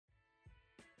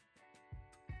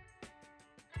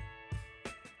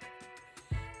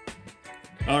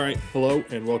All right, hello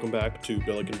and welcome back to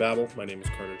Billiken Babble. My name is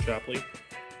Carter Chapley.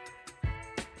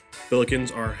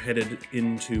 Billikens are headed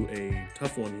into a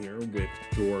tough one here with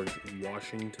George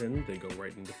Washington. They go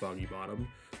right into Foggy Bottom.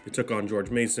 They took on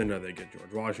George Mason, now they get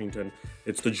George Washington.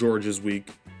 It's the Georges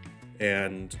week,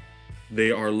 and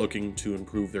they are looking to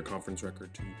improve their conference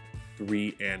record to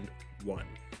 3-1.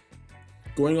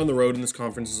 Going on the road in this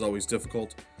conference is always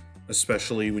difficult,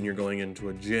 especially when you're going into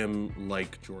a gym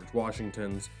like George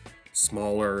Washington's.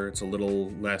 Smaller, it's a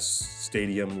little less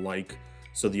stadium-like,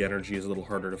 so the energy is a little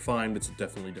harder to find. It's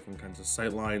definitely different kinds of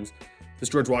sight lines. This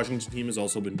George Washington team has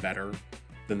also been better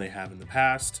than they have in the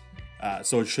past,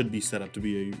 so it should be set up to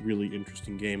be a really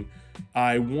interesting game.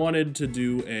 I wanted to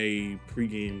do a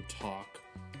pregame talk,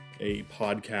 a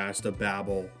podcast, a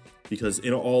babble, because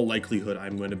in all likelihood,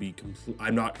 I'm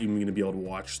not even going to be able to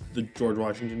watch the George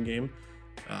Washington game.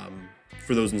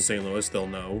 For those in St. Louis, they'll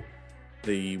know.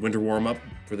 The winter warm-up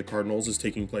for the Cardinals is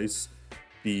taking place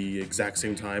the exact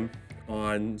same time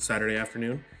on Saturday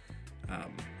afternoon,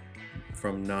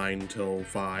 from 9 till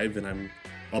 5, and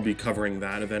I'll be covering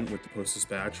that event with the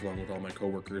Post-Dispatch along with all my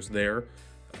coworkers there.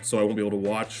 So I won't be able to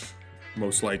watch,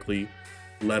 most likely,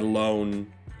 let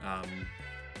alone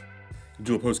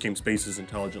do a post-game spaces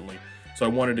intelligently. So I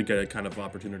wanted to get a kind of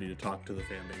opportunity to talk to the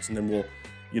fan base, and then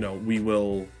we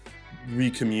will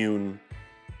recommune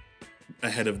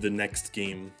ahead of the next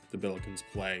game the Billikens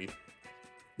play,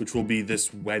 which will be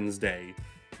this Wednesday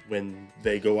when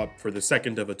they go up for the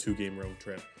second of a 2-game road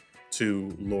trip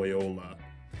to Loyola.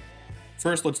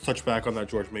 First, let's touch back on that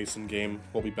George Mason game.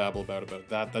 What we babble about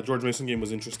that. That George Mason game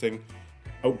was interesting.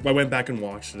 I went back and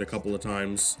watched it a couple of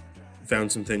times,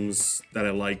 found some things that I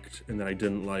liked and that I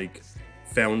didn't like,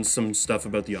 found some stuff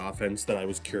about the offense that I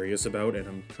was curious about, and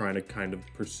I'm trying to kind of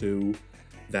pursue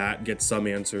that, get some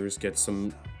answers, get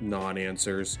some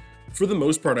non-answers. For the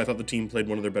most part, I thought the team played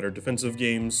one of their better defensive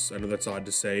games. I know that's odd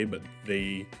to say, but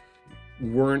they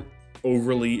weren't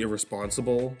overly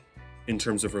irresponsible in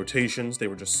terms of rotations. They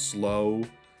were just slow.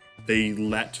 They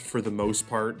let, for the most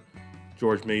part,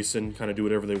 George Mason kind of do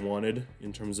whatever they wanted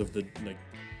in terms of the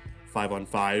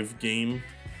 5-on-5 game,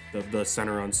 the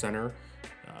center on center.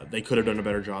 They could have done a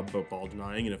better job about ball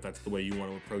denying, and if that's the way you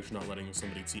want to approach not letting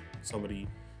somebody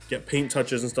get paint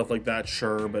touches and stuff like that,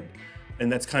 sure,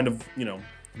 and that's kind of,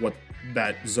 what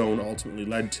that zone ultimately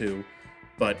led to,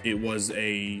 but it wasn't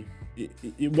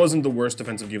the worst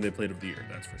defensive game they played of the year,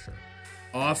 that's for sure.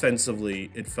 Offensively,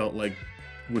 it felt like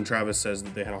when Travis says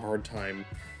that they had a hard time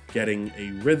getting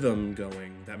a rhythm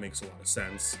going, that makes a lot of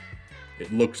sense.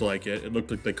 It looked like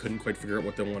they couldn't quite figure out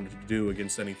what they wanted to do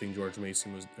against anything George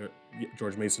Mason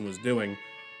was doing.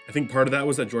 I think part of that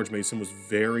was that George Mason was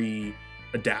very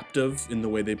adaptive in the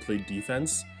way they played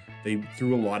defense. They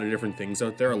threw a lot of different things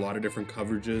out there, a lot of different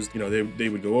coverages. They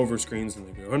would go over screens and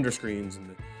they'd go under screens,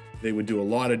 and they would do a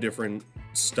lot of different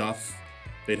stuff.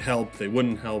 They'd help, they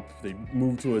wouldn't help. They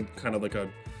moved to a kind of like a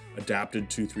adapted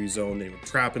 2-3 zone. They would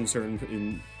trap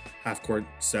in half-court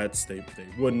sets. They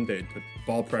wouldn't. They'd put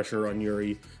ball pressure on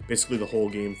Yuri, basically the whole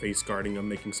game face guarding him,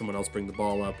 making someone else bring the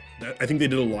ball up. I think they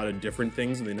did a lot of different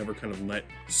things, and they never kind of let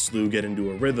SLU get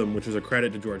into a rhythm, which is a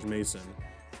credit to George Mason.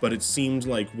 But it seemed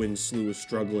like when SLU was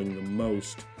struggling the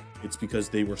most, it's because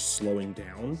they were slowing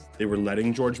down. They were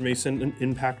letting George Mason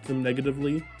impact them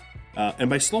negatively. And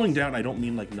by slowing down, I don't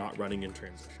mean like not running in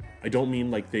transition. I don't mean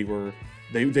like they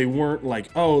weren't like,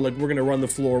 oh, like we're going to run the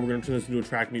floor, we're going to turn this into a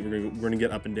track meet, we're going to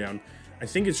get up and down. I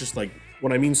think it's just like,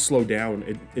 when I mean slow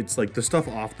down, it's like the stuff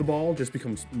off the ball just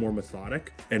becomes more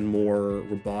methodic and more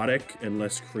robotic and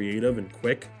less creative and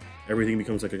quick. Everything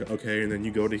becomes like, okay, and then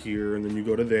you go to here, and then you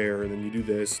go to there, and then you do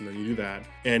this, and then you do that.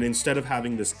 And instead of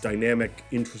having this dynamic,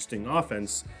 interesting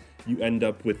offense, you end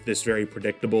up with this very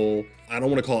predictable, I don't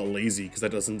want to call it lazy, because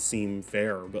that doesn't seem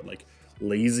fair, but like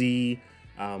lazy,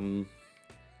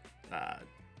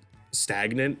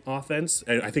 stagnant offense.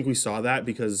 And I think we saw that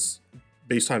because,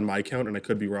 based on my count, and I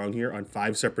could be wrong here, on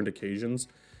 5 separate occasions,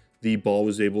 the ball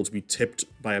was able to be tipped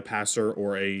by a passer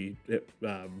or a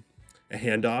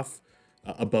handoff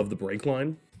above the break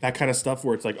line. That kind of stuff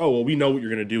where it's like, oh, well, we know what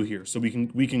you're going to do here, so we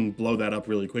can blow that up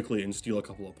really quickly and steal a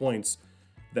couple of points.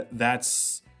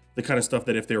 That's the kind of stuff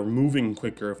that if they were moving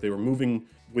quicker, if they were moving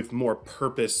with more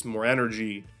purpose, more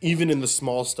energy, even in the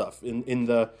small stuff, in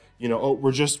the,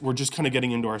 we're just kind of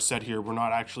getting into our set here. We're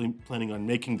not actually planning on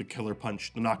making the killer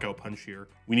punch, the knockout punch here.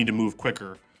 We need to move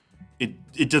quicker.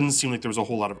 It doesn't seem like there was a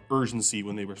whole lot of urgency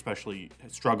when they were especially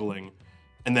struggling.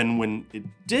 And then when it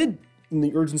did, and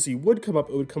the urgency would come up,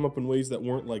 it would come up in ways that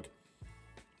weren't like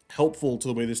helpful to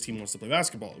the way this team wants to play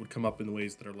basketball. It would come up in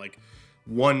ways that are like,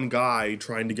 one guy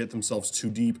trying to get themselves too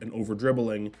deep and over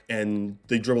dribbling, and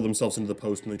they dribble themselves into the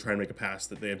post and they try and make a pass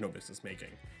that they have no business making.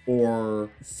 Or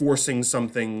forcing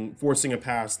a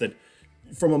pass that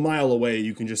from a mile away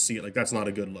you can just see it, like that's not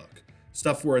a good look.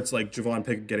 Stuff where it's like Javon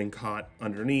Pickett getting caught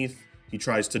underneath. He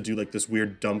tries to do like this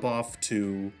weird dump off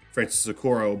to Francis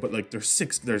Okoro, but like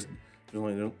there's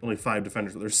only 5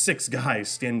 defenders, but there's 6 guys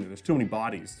standing there. There's too many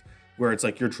bodies where it's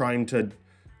like you're trying to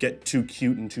get too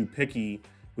cute and too picky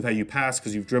with how you pass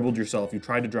because you've dribbled yourself, you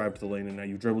tried to drive to the lane, and now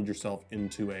you've dribbled yourself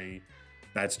into a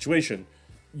bad situation.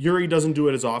 Yuri doesn't do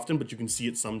it as often, but you can see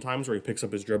it sometimes where he picks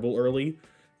up his dribble early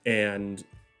and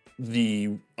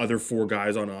the other 4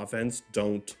 guys on offense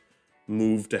don't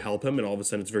move to help him, and all of a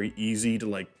sudden it's very easy to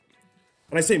like,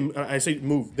 and I say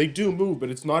move, they do move, but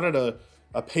it's not at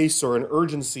a pace or an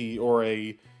urgency or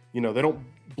they don't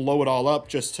blow it all up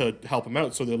just to help him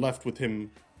out, so they're left with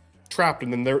him trapped,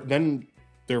 and then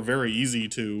they're very easy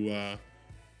to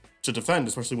defend,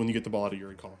 especially when you get the ball out of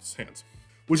Yuri Collins' hands,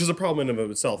 which is a problem in and of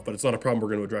itself, but it's not a problem we're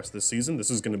going to address this season. This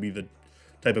is going to be the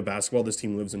type of basketball this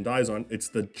team lives and dies on. It's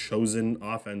the chosen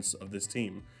offense of this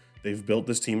team. They've built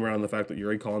this team around the fact that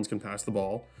Yuri Collins can pass the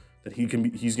ball, that he's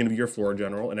going to be your floor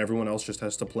general, and everyone else just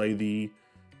has to play the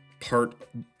part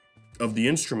of the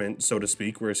instrument, so to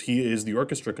speak, whereas he is the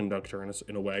orchestra conductor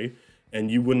in a way, and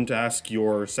you wouldn't ask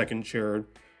your second chair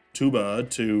tuba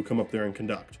to come up there and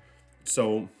conduct.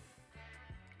 So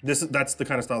that's the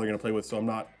kind of style they're going to play with. So I'm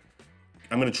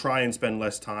going to try and spend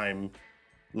less time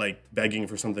like begging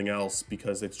for something else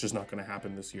because it's just not going to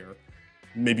happen this year.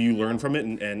 Maybe you learn from it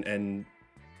and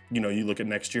you look at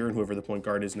next year and whoever the point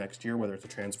guard is next year, whether it's a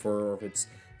transfer or if it's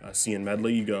Cian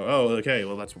Medley, you go, oh, okay,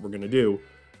 well, that's what we're going to do.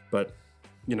 But,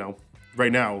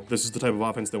 right now, this is the type of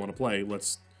offense they want to play.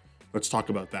 Let's talk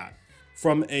about that.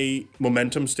 From a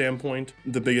momentum standpoint,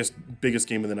 the biggest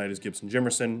game of the night is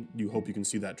Gibson-Jimerson. You hope you can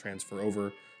see that transfer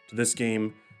over to this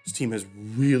game. This team has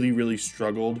really, really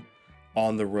struggled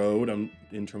on the road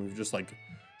in terms of just like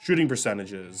shooting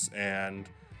percentages and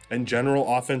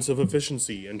general offensive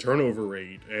efficiency and turnover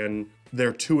rate. And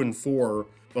they're 2-4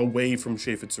 away from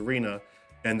Chaifetz Arena,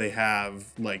 and they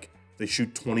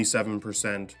shoot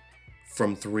 27%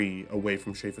 from 3 away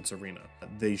from Chaifetz Arena.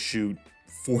 They shoot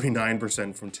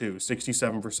 49% from 2,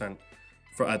 67%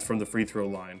 from the free throw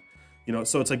line.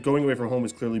 So it's like going away from home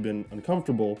has clearly been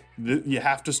uncomfortable. You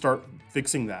have to start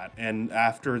fixing that. And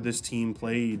after this team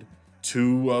played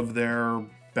 2 of their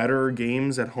better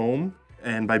games at home,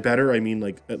 and by better, I mean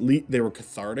like at least they were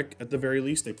cathartic at the very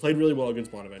least. They played really well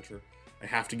against Bonaventure. I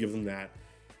have to give them that.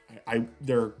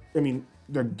 Their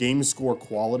game score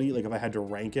quality, like if I had to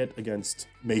rank it against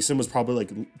Mason, was probably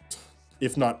like,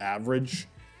 if not average,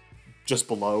 just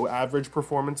below average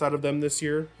performance out of them this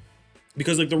year.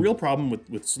 Because like the real problem with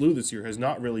SLU this year has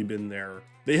not really been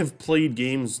they have played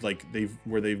games like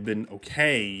where they've been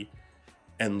okay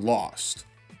and lost.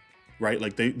 Right?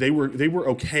 Like they were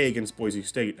okay against Boise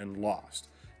State and lost.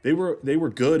 They were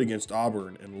good against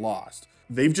Auburn and lost.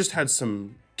 They've just had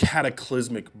some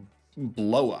cataclysmic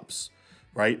blow-ups,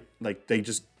 right? Like they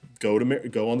just go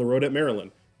on the road at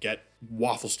Maryland, get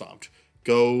waffle stomped.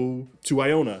 Go to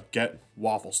Iona, get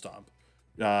waffle stomped.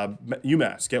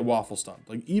 UMass, get waffle stomped.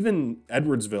 Like even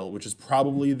Edwardsville, which is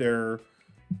probably their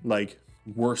like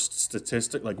worst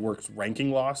statistic, like worst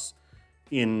ranking loss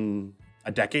in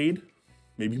a decade.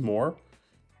 Maybe more.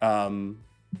 I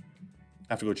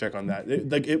have to go check on that.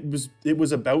 It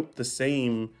was about the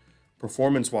same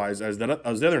performance-wise as the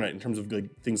other night in terms of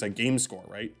like things like game score,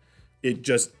 right? It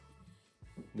just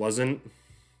wasn't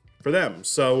for them.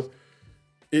 So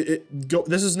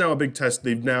this is now a big test.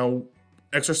 They've now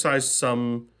exercised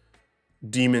some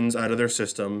demons out of their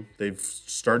system. They've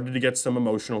started to get some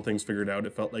emotional things figured out.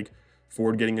 It felt like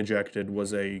Ford getting ejected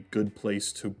was a good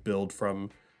place to build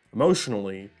from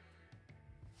emotionally.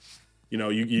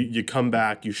 You come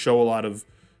back, you show a lot of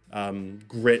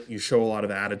grit, you show a lot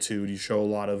of attitude, you show a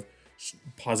lot of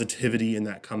positivity in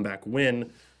that comeback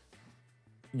win.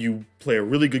 You play a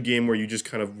really good game where you just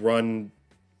kind of run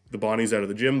the Bonnies out of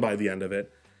the gym by the end of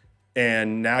it.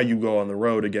 And now you go on the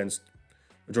road against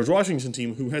a George Washington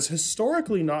team who has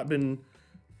historically not been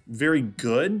very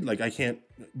good. Like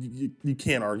you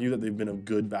can't argue that they've been a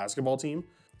good basketball team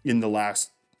in the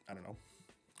last,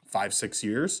 5-6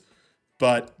 years.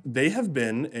 But they have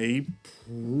been a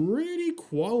pretty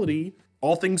quality,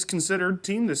 all things considered,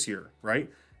 team this year, right?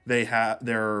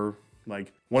 They're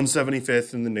like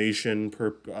 175th in the nation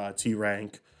per T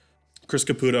rank. Chris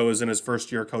Caputo is in his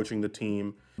first year coaching the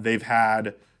team. They've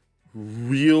had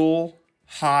real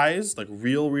highs, like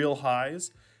real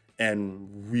highs,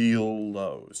 and real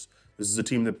lows. This is a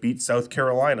team that beat South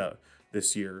Carolina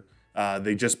this year.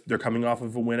 They're coming off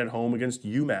of a win at home against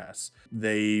UMass.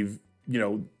 They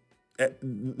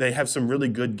have some really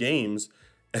good games,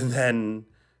 and then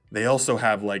they also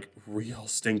have like real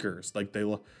stinkers. Like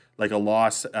like a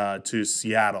loss to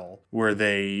Seattle where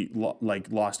they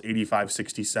lost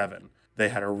 85-67. They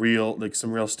had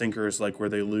some real stinkers like where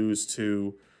they lose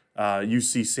to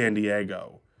UC San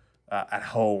Diego at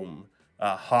home,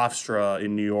 Hofstra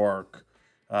in New York,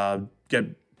 get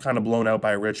kind of blown out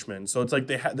by Richmond. So it's like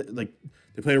then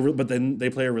they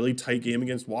play a really tight game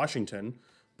against Washington,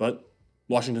 but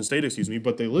Washington State,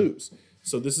 but they lose.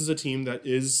 So this is a team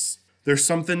there's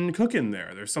something cooking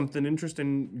there. There's something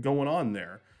interesting going on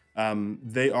there.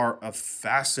 They are a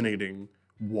fascinating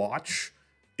watch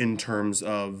in terms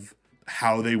of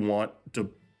how they want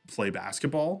to play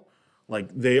basketball.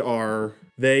 They are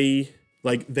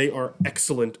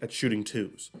excellent at shooting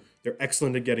twos. They're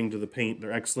excellent at getting to the paint.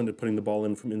 They're excellent at putting the ball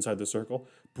in from inside the circle.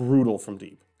 Brutal from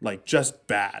deep. Just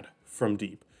bad from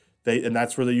deep. And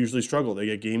that's where they usually struggle. They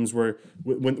get games where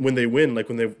when they win, like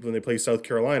when they play South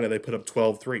Carolina, they put up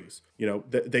 12 threes.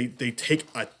 They take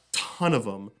a ton of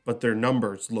them, but their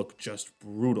numbers look just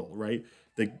brutal, right?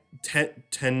 They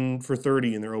 10 for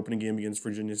 30 in their opening game against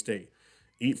Virginia State.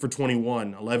 8 for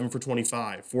 21, 11 for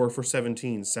 25, 4 for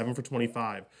 17, 7 for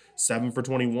 25, 7 for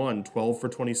 21, 12 for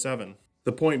 27.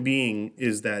 The point being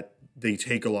is that they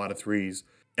take a lot of threes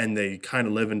and they kind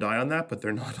of live and die on that, but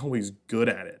they're not always good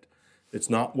at it.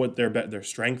 It's not what their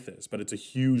strength is, but it's a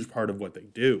huge part of what they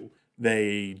do.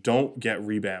 They don't get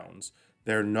rebounds.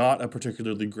 They're not a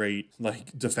particularly great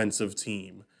defensive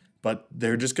team, but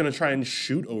they're just going to try and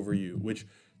shoot over you, which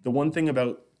the one thing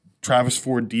about Travis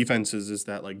Ford defenses is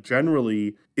that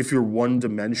generally if you're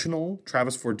one-dimensional,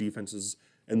 Travis Ford defenses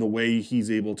and the way he's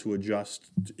able to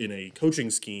adjust in a coaching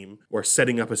scheme or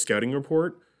setting up a scouting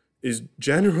report is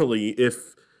generally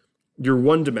if you're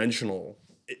one-dimensional,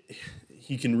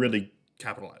 he can really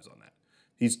capitalize on that.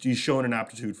 He's shown an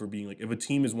aptitude for being if a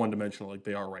team is one-dimensional like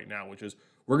they are right now, which is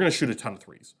we're going to shoot a ton of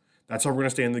threes. That's how we're going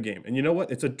to stay in the game. And you know what?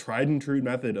 It's a tried and true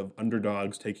method of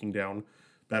underdogs taking down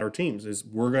better teams is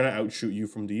we're going to outshoot you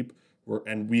from deep.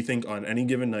 And we think on any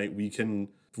given night we can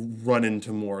run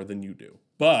into more than you do.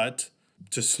 But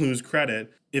to SLU's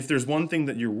credit, if there's one thing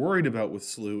that you're worried about with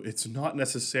SLU, it's not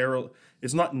necessarily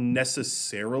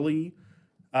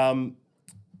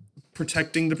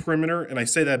protecting the perimeter. And I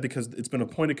say that because it's been a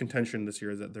point of contention this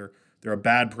year that they're a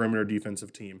bad perimeter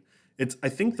defensive team. I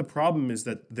think the problem is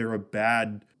that they're a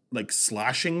bad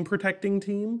slashing protecting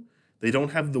team. They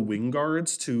don't have the wing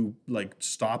guards to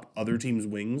stop other teams'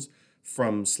 wings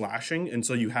from slashing, and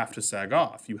so you have to sag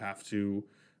off. You have to.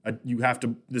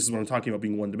 This is what I'm talking about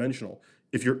being one-dimensional.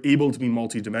 If you're able to be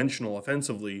multi-dimensional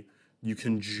offensively, you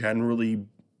can generally,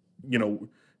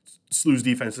 SLU's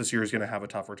defense this year is going to have a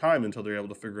tougher time until they're able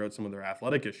to figure out some of their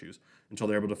athletic issues, until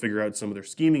they're able to figure out some of their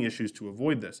scheming issues to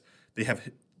avoid this. They have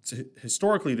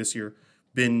historically this year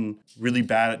been really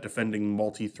bad at defending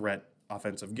multi-threat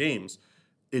offensive games.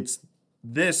 It's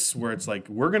this where it's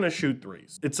we're going to shoot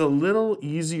threes. It's a little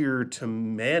easier to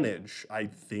manage, I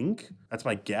think. That's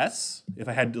my guess. If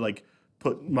I had to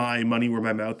put my money where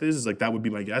my mouth is that would be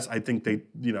my guess. I think they,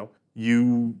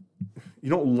 you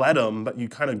don't let them, but you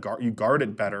kind of guard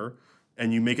it better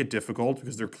and you make it difficult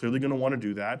because they're clearly going to want to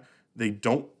do that. They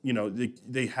don't,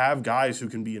 they have guys who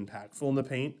can be impactful in the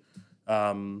paint.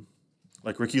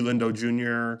 Like Ricky Lindo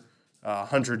Jr.,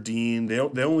 Hunter Dean. They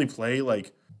only play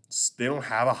they don't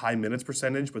have a high minutes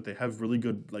percentage, but they have really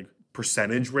good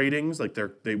percentage ratings.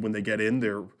 When they get in,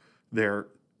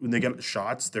 when they get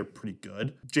shots, they're pretty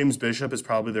good. James Bishop is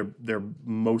probably their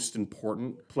most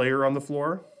important player on the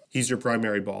floor. He's your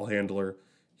primary ball handler.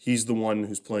 He's the one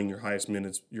who's playing your highest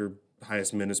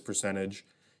minutes percentage.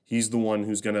 He's the one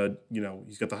who's gonna,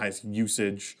 he's got the highest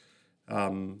usage,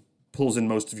 pulls in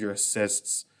most of your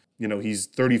assists. He's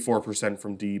 34%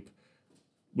 from deep,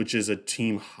 which is a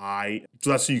team high. So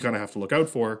that's who you kind of have to look out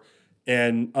for.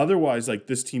 And otherwise,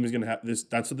 this team is going to have this.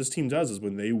 That's what this team does is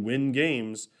when they win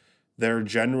games, they're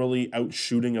generally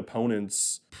outshooting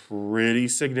opponents pretty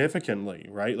significantly,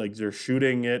 right? They're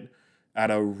shooting it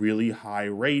at a really high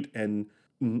rate. And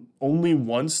only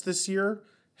once this year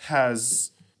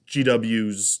has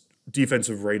GW's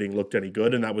defensive rating looked any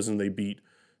good. And that was when they beat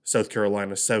South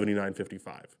Carolina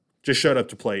 79-55. Just showed up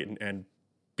to play and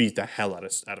beat the hell out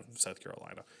of South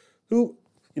Carolina, who,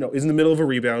 is in the middle of a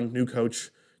rebound, new coach.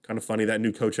 Kind of funny that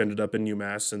new coach ended up in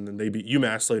UMass, and then they beat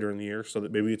UMass later in the year, so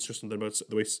that maybe it's just something about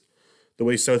the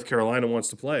way South Carolina wants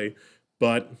to play.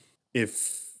 But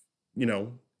if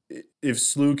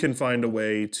SLU can find a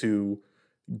way to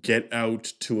get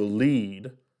out to a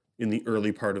lead in the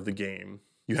early part of the game,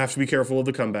 you have to be careful of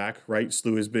the comeback, right?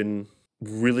 SLU has been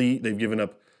really, they've given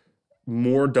up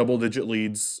more double-digit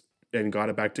leads and got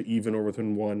it back to even or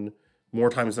within one more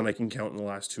times than I can count in the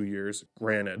last 2 years,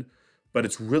 granted. But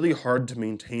it's really hard to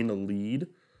maintain a lead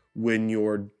when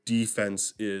your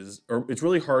defense is, or it's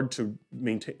really hard to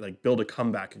maintain, like build a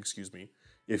comeback,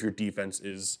 if your defense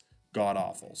is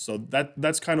god-awful. So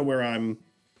that's kind of where I'm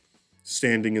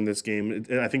standing in this game.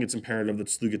 I think it's imperative that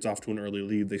SLU gets off to an early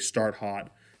lead. They start hot.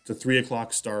 It's a 3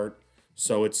 o'clock start.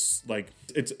 So it's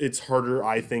harder,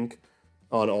 I think,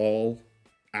 on all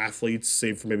athletes,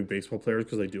 save for maybe baseball players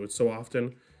because they do it so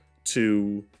often,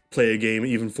 to play a game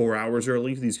even 4 hours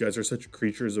early. These guys are such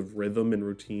creatures of rhythm and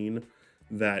routine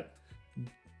that,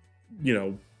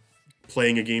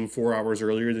 playing a game 4 hours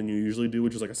earlier than you usually do,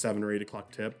 which is like a 7 or 8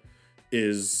 o'clock tip,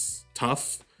 is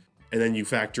tough. And then you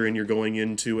factor in you're going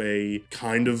into a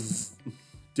kind of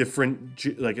different,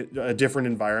 like a different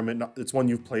environment. It's one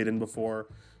you've played in before,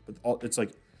 but it's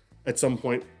like at some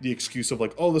point the excuse of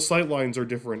like, oh, the sight lines are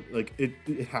different. Like it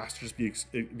has to just be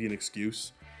an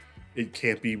excuse. It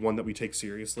can't be one that we take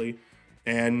seriously.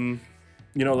 And,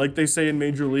 like they say in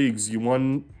major leagues, you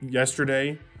won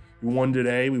yesterday, you won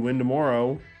today, we win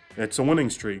tomorrow. It's a winning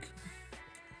streak.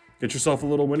 Get yourself a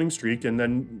little winning streak, and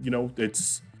then,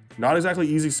 it's not exactly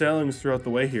easy sailings throughout the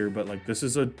way here, but like this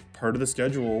is a part of the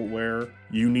schedule where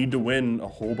you need to win a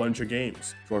whole bunch of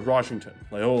games. George Washington,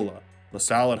 Loyola,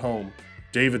 LaSalle at home,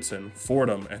 Davidson,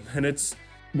 Fordham, and then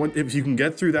if you can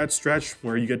get through that stretch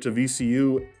where you get to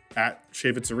VCU at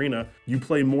Chaffetz Arena, you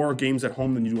play more games at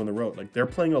home than you do on the road. Like they're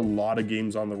playing a lot of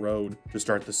games on the road to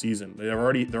start the season. They're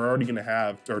already going to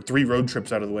have 3 road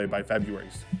trips out of the way by February.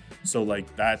 So like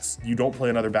you don't play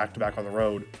another back-to-back on the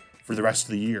road for the rest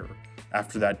of the year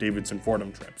after that Davidson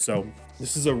Fordham trip. So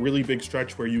this is a really big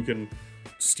stretch where you can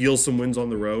steal some wins on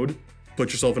the road,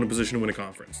 put yourself in a position to win a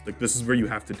conference. Like this is where you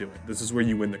have to do it. This is where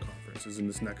you win the conference, is in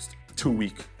this next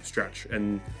 2-week stretch.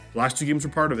 And the last 2 games are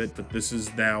part of it, but this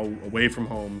is now away from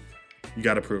home. You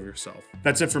got to prove yourself.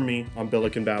 That's it for me on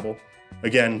Billiken Babble.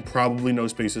 Again, probably no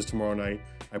spaces tomorrow night.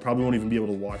 I probably won't even be able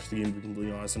to watch the game, to be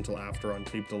completely honest, until after on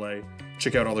tape delay.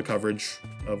 Check out all the coverage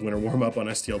of winter warm-up on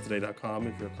stltoday.com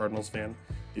if you're a Cardinals fan.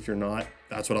 If you're not,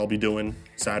 that's what I'll be doing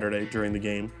Saturday during the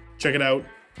game. Check it out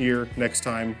here next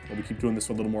time. We'll keep doing this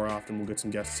a little more often. We'll get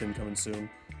some guests in coming soon.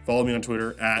 Follow me on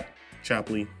Twitter at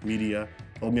Chapley Media.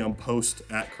 Follow me on Post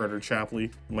at Carter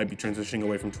Chapley. I might be transitioning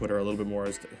away from Twitter a little bit more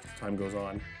as time goes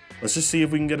on. Let's just see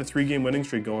if we can get a 3-game winning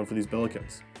streak going for these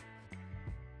Billikens.